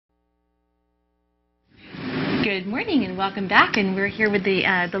Good morning and welcome back. And we're here with the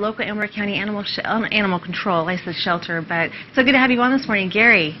local Amador County Animal Control, I said shelter, but so good to have you on this morning,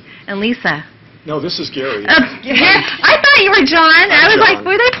 Gary and Lisa. No, this is Gary. I thought you were John. I was John. like,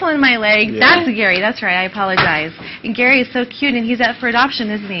 were they pulling my leg? Yeah. That's Gary. That's right. I apologize. And Gary is so cute, and he's up for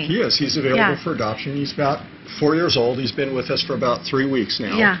adoption, isn't he? He is. He's available for adoption. He's about 4 years old. He's been with us for about 3 weeks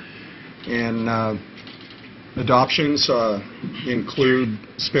now. Yeah. And adoptions include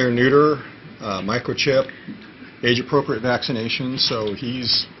spare neuter, microchip, age-appropriate vaccinations, so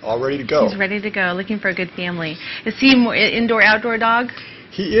he's all ready to go. He's ready to go, looking for a good family. Is he more indoor-outdoor dog?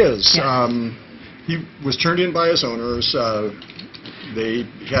 He is. Yeah. He was turned in by his owners. They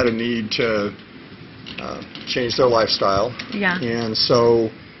had a need to change their lifestyle. Yeah. And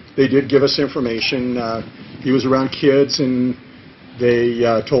so they did give us information. He was around kids, and they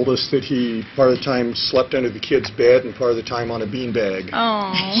told us that he part of the time slept under the kid's bed and part of the time on a beanbag.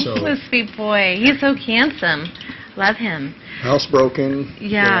 Oh, So, what a sweet boy. He's so handsome. Love him. housebroken.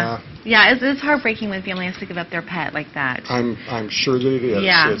 Yeah. Yeah, it's heartbreaking when family has to give up their pet like that. I'm sure that it is.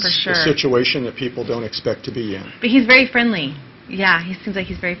 Yeah, it's for sure. a situation that people don't expect to be in. But he's very friendly. Yeah, he seems like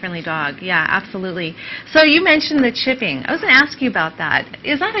he's a very friendly dog. Yeah, absolutely. So you mentioned the chipping. I was going to ask you about that.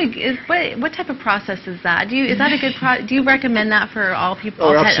 Is that what type of process is that? Is that a good do you recommend that for all people,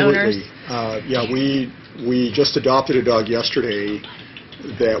 all pet owners? Yeah, we just adopted a dog yesterday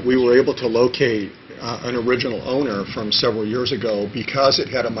that we were able to locate an original owner from several years ago because it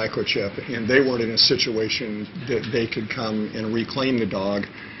had a microchip, and they weren't in a situation that they could come and reclaim the dog.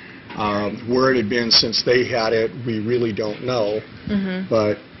 Where it had been since they had it, we really don't know. Mm-hmm.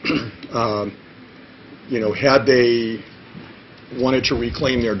 But, had they wanted to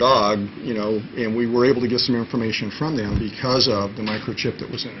reclaim their dog, and we were able to get some information from them because of the microchip that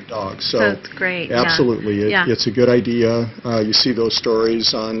was in the dog. So that's great. Absolutely. Yeah. It's a good idea. You see those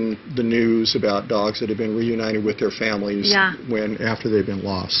stories on the news about dogs that have been reunited with their families after they've been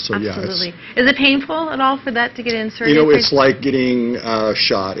lost. So absolutely. Is it painful at all for that to get inserted? It's like getting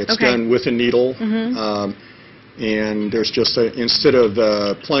shot. It's done with a needle. Mm-hmm. And there's just instead of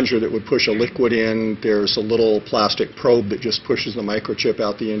the plunger that would push a liquid in, there's a little plastic probe that just pushes the microchip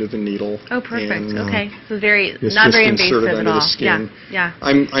out the end of the needle. Oh, perfect. And, okay, so it's not just very inserted invasive under at all. the skin. Yeah.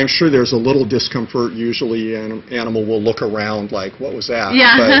 I'm sure there's a little discomfort. Usually, an animal will look around like, "What was that?"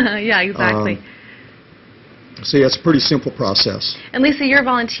 Yeah. But, yeah. Exactly. So yeah, it's a pretty simple process. And Lisa, you're a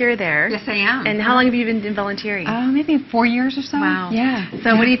volunteer there. Yes, I am. And how long have you been volunteering? Maybe 4 years or so. Wow. Yeah.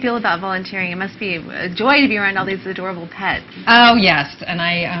 So what do you feel about volunteering? It must be a joy to be around all these adorable pets. Oh, yes. And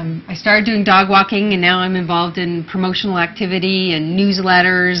I started doing dog walking, and now I'm involved in promotional activity and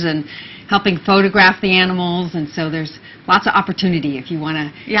newsletters and helping photograph the animals. And so there's lots of opportunity if you want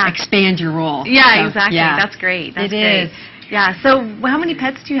to expand your role. Yeah, so, exactly. Yeah. That's great. That's it great. is. Yeah. So how many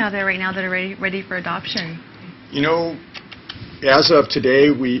pets do you have there right now that are ready for adoption? As of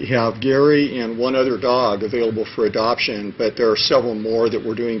today, we have Gary and one other dog available for adoption, but there are several more that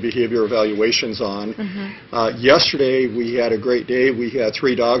we're doing behavior evaluations on. Mm-hmm. Yesterday, we had a great day. We had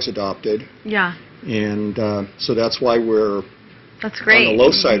 3 dogs adopted. Yeah. And so that's why we're great. On the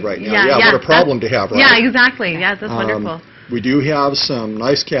low side right now. Yeah, what a problem to have, right? Yeah, exactly. Yeah, that's wonderful. We do have some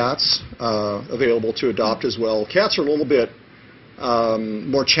nice cats available to adopt as well. Cats are a little bit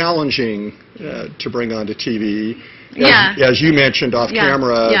more challenging to bring onto TV. As you mentioned off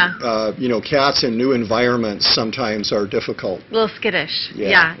camera, cats in new environments sometimes are difficult. A little skittish.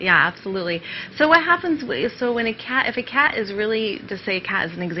 Yeah, absolutely. So what happens, if a cat is really, to say cat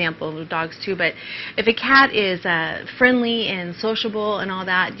is an example of dogs too, but if a cat is friendly and sociable and all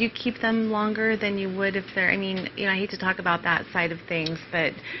that, do you keep them longer than you would if they're, I hate to talk about that side of things,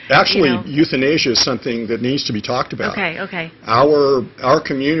 but... Actually, euthanasia is something that needs to be talked about. Okay. Our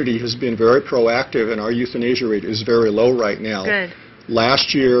community has been very proactive, and our euthanasia rate is very low right now. Good.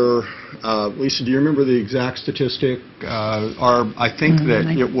 Last year, Lisa, do you remember the exact statistic? I think that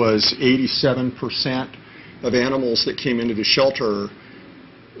it was 87% of animals that came into the shelter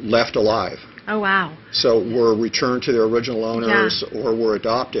left alive. Oh, wow. So were returned to their original owners or were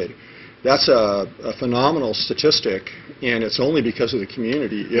adopted. That's a phenomenal statistic, and it's only because of the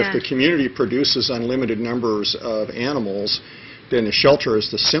community. If the community produces unlimited numbers of animals, then the shelter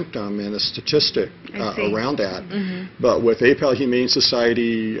is the symptom and the statistic around that. Mm-hmm. But with APAL Humane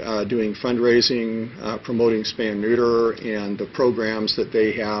Society doing fundraising, promoting spay and neuter, and the programs that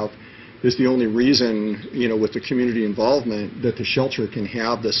they have, is the only reason, with the community involvement, that the shelter can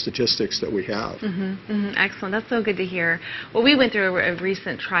have the statistics that we have. Excellent. That's so good to hear. Well, we went through a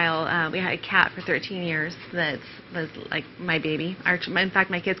recent trial. We had a cat for 13 years that was like my baby. In fact,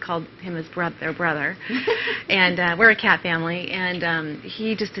 my kids called him their brother. And we're a cat family, and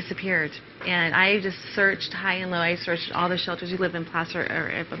he just disappeared. And I just searched high and low. I searched all the shelters. We live in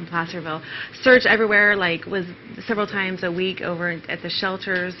Placerville. Searched everywhere, was several times a week over at the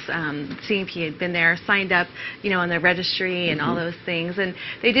shelters, seeing if he had been there, signed up, on the registry and all those things. And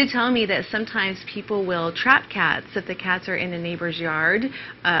they did tell me that sometimes people will trap cats. If the cats are in a neighbor's yard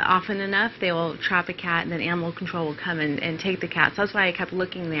often enough, they will trap a cat, and then animal control will come and take the cat. So that's why I kept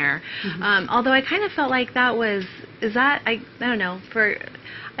looking there. Although I kind of felt like that was, I don't know,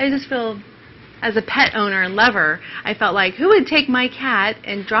 I just feel, as a pet owner and lover, I felt like, who would take my cat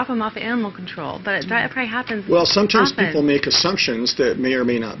and drop him off at animal control? But that probably happens. Well, sometimes often. People make assumptions that may or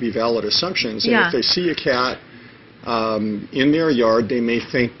may not be valid assumptions. And if they see a cat in their yard, they may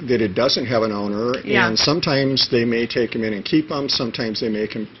think that it doesn't have an owner. And sometimes they may take him in and keep him. Sometimes they may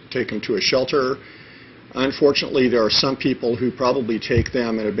take him to a shelter. Unfortunately, there are some people who probably take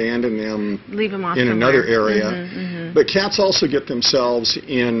them and abandon them Leave them off in somewhere. another area. But cats also get themselves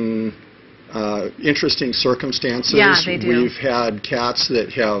in interesting circumstances. Yeah, they do. We've had cats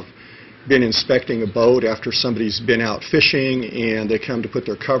that have been inspecting a boat after somebody's been out fishing, and they come to put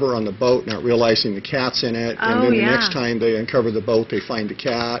their cover on the boat, not realizing the cat's in it. And then the next time they uncover the boat, they find the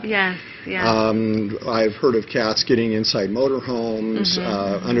cat. I've heard of cats getting inside motorhomes,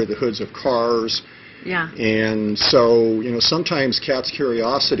 under the hoods of cars. And so, sometimes cats'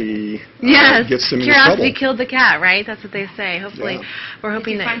 curiosity gets them in trouble. Curiosity killed the cat, right? That's what they say. Hopefully, we're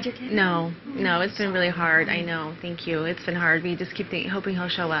hoping that. Did you find your cat? No, it's been really hard. I know. Thank you. It's been hard. We just keep hoping he'll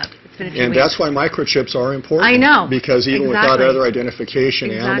show up. It's been a few weeks. That's why microchips are important. I know. Because even without other identification,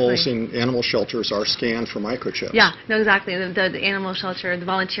 animals in animal shelters are scanned for microchips. Yeah, no, exactly. The animal shelter, the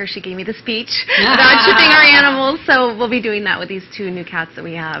volunteer, she gave me the speech about shipping our animals. So we'll be doing that with these 2 new cats that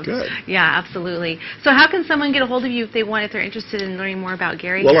we have. Good. Yeah, absolutely. So how can someone get a hold of you if they're interested in learning more about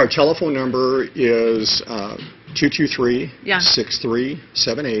Gary? Well, our telephone number is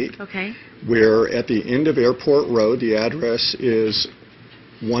 223-6378. Okay. We're at the end of Airport Road. The address is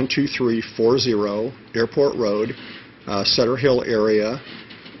 12340 Airport Road, Sutter Hill area.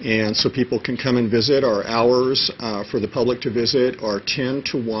 And so people can come and visit. Our hours for the public to visit are 10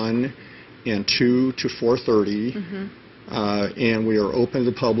 to 1 and 2 to 4:30. And we are open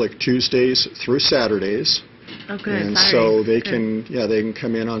to the public Tuesdays through Saturdays. Oh, good. And Saturdays. so they can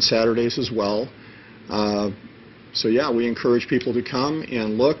come in on Saturdays as well. So we encourage people to come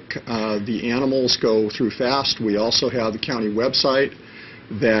and look. The animals go through fast. We also have the county website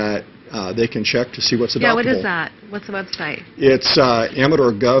that they can check to see what's adoptable. Yeah, what is that? What's the website? It's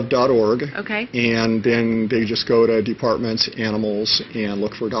amadorgov.org. Okay. And then they just go to Departments, Animals, and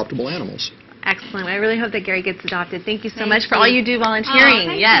look for adoptable animals. Excellent. I really hope that Gary gets adopted. Thank you so much for all you do volunteering.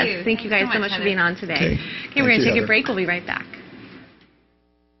 Thank you. Thank Thank you guys so much for being on today. Okay, we're going to take a break. We'll be right back.